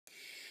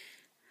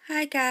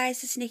Hi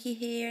guys, it's Nikki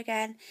here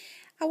again.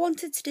 I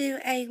wanted to do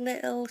a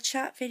little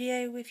chat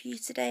video with you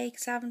today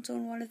because I haven't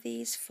done one of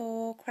these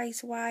for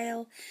quite a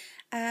while.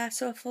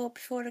 So I thought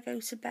before I go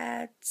to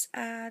bed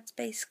I'd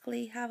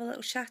basically have a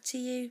little chat to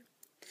you.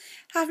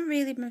 Haven't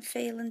really been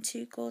feeling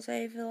too good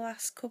over the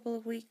last couple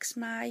of weeks.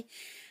 My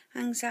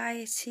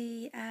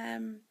anxiety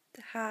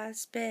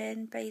has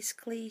been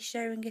basically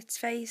showing its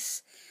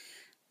face.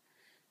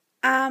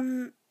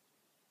 I'm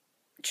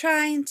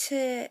trying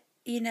to,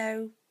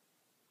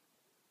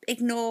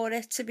 ignore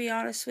it, to be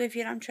honest with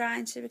you. I'm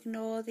trying to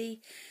ignore the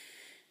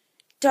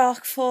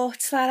dark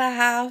thoughts that I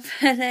have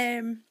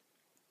and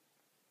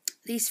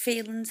these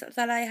feelings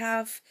that I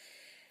have.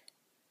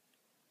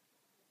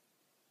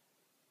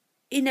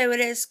 It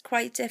is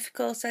quite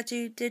difficult. I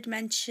did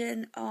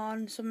mention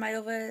on some of my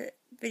other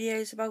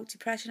videos about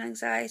depression,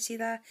 anxiety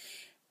that,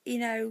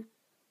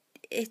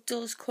 it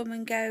does come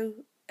and go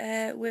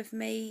with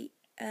me.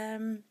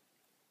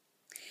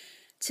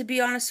 To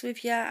be honest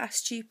with you, I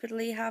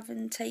stupidly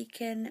haven't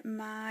taken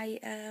my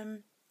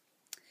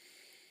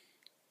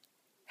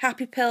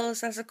happy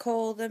pills, as I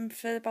call them,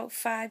 for about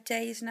 5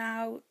 days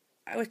now,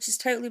 which is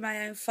totally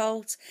my own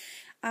fault.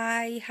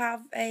 I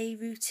have a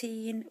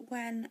routine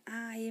when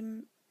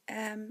I'm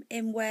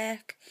in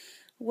work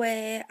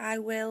where I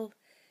will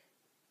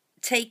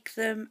take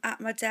them at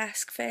my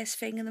desk first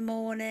thing in the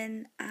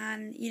morning,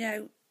 and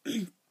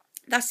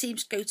that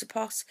seems to go to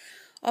pot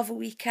of a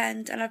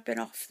weekend, and I've been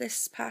off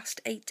this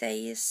past 8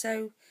 days,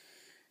 so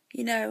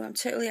I'm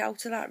totally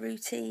out of that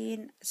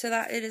routine, so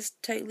that it is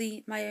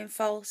totally my own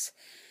fault.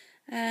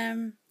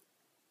 Like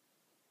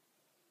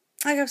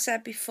I've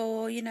said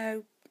before,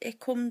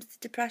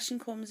 depression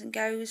comes and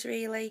goes,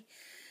 really.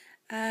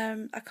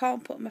 I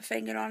can't put my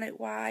finger on it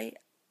why,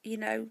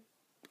 I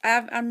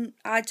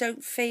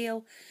don't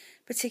feel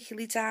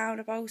particularly down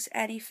about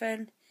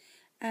anything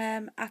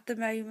at the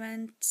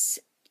moment.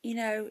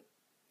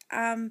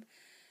 I'm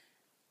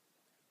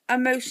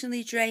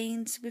emotionally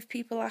drained with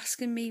people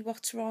asking me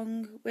what's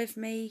wrong with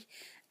me.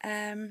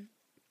 They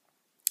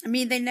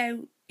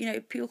know,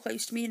 people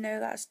close to me know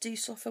that I do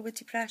suffer with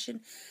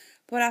depression,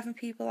 but having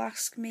people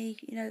ask me,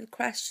 the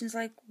questions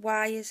like,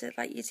 why is it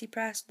like you're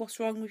depressed? What's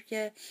wrong with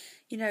you?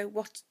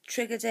 What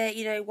triggered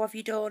it? What have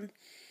you done?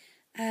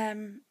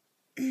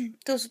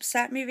 Does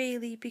upset me,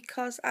 really,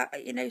 because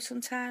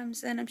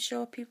sometimes, and I'm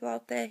sure people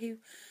out there who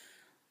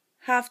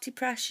have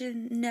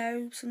depression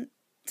know,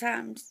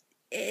 sometimes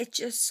it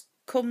just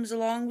comes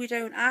along. We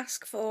don't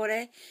ask for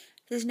it.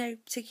 There's no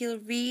particular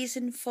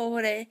reason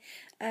for it.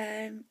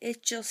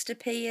 It just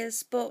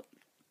appears. But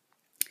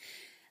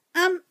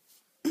I'm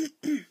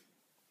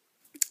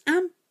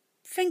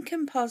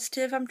thinking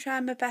positive. I'm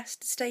trying my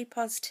best to stay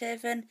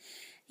positive, and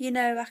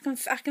I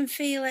can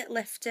feel it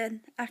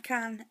lifting. I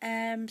can.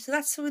 So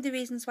that's some of the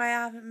reasons why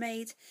I haven't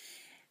made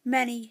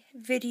many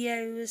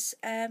videos.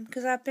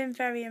 Because I've been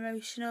very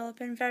emotional. I've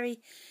been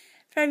very,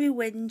 very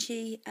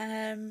whingy.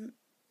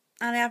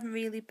 And I haven't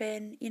really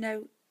been, in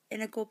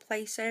a good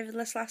place over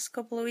this last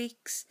couple of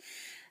weeks.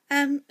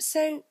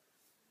 So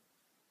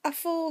I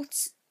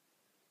thought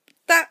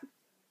that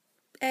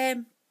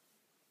the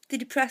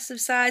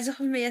depressive sides of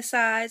me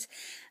aside,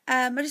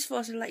 I just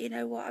thought I'd let you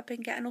know what I've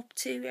been getting up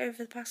to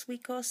over the past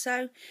week or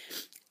so.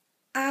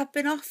 I've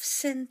been off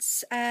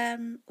since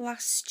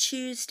last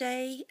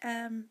Tuesday.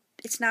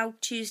 It's now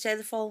Tuesday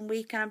the following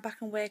week, and I'm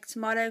back in work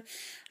tomorrow.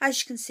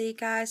 As you can see,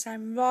 guys,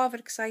 I'm rather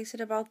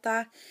excited about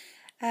that.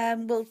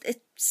 I'm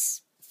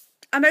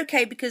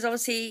okay because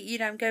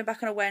obviously, I'm going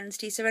back on a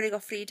Wednesday, so I've only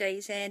got 3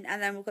 days in, and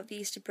then we've got the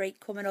Easter break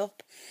coming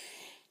up.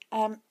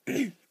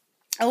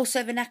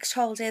 Also, the next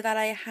holiday that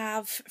I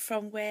have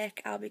from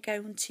work, I'll be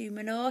going to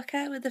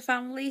Menorca with the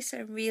family, so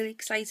I'm really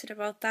excited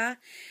about that.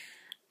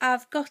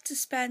 I've got to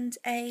spend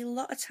a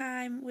lot of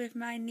time with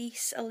my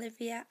niece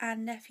Olivia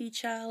and nephew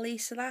Charlie,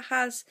 so that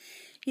has,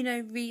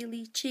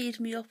 really cheered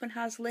me up and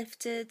has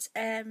lifted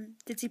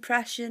the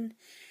depression.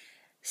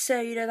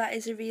 So, that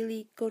is a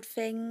really good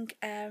thing.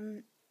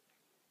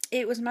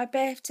 It was my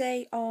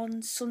birthday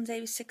on Sunday,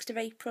 the 6th of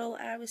April,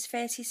 and I was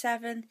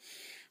 37.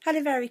 Had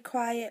a very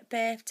quiet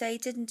birthday,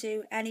 didn't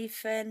do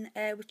anything,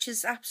 which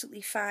is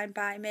absolutely fine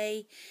by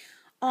me.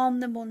 On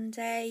the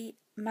Monday,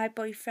 my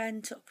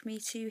boyfriend took me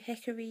to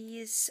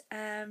Hickory's,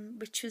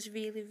 which was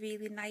really,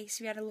 really nice.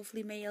 We had a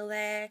lovely meal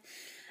there.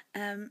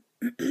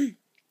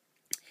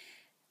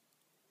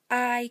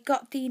 I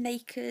got the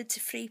Naked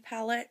free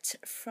palette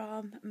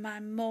from my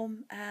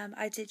mum.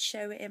 I did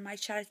show it in my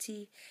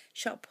charity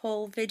shop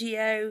haul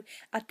video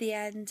at the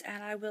end,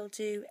 and I will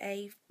do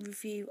a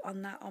review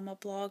on that on my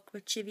blog,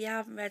 which, if you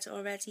haven't read it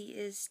already,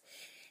 is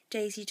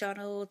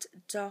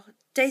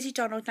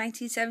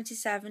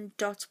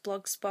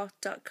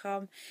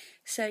daisydonald1977.blogspot.com.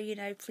 So,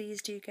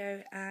 please do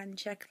go and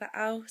check that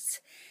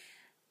out.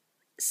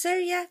 So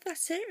yeah,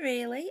 that's it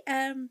really.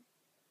 I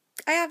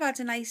have had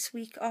a nice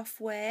week off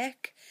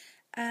work.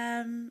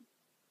 I'm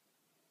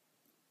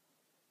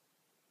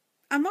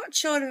not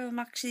sure if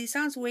it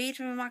sounds weird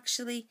if I'm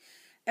actually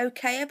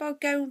okay about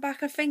going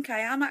back. I think I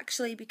am,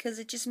 actually, because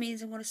it just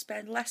means I'm going to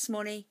spend less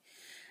money.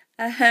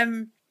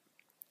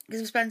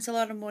 because I've spent a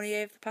lot of money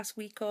over the past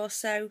week or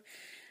so.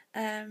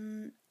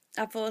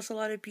 I've bought a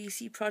lot of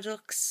beauty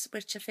products,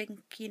 which I think,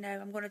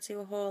 I'm going to do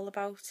a haul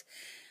about.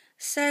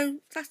 So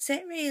that's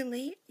it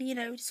really,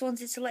 just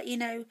wanted to let you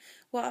know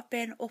what I've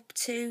been up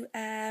to,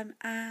 and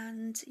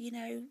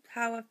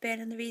how I've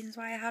been and the reasons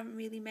why I haven't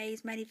really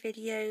made many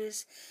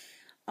videos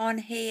on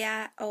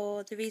here,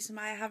 or the reason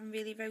why I haven't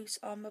really wrote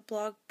on my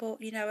blog. But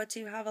I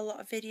do have a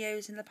lot of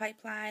videos in the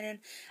pipeline, and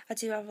I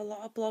do have a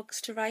lot of blogs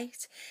to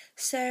write.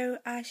 So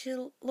I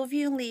shall love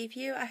you and leave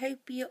you. I hope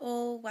you're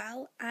all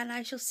well, and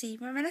I shall see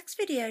you in my next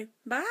video.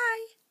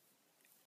 Bye.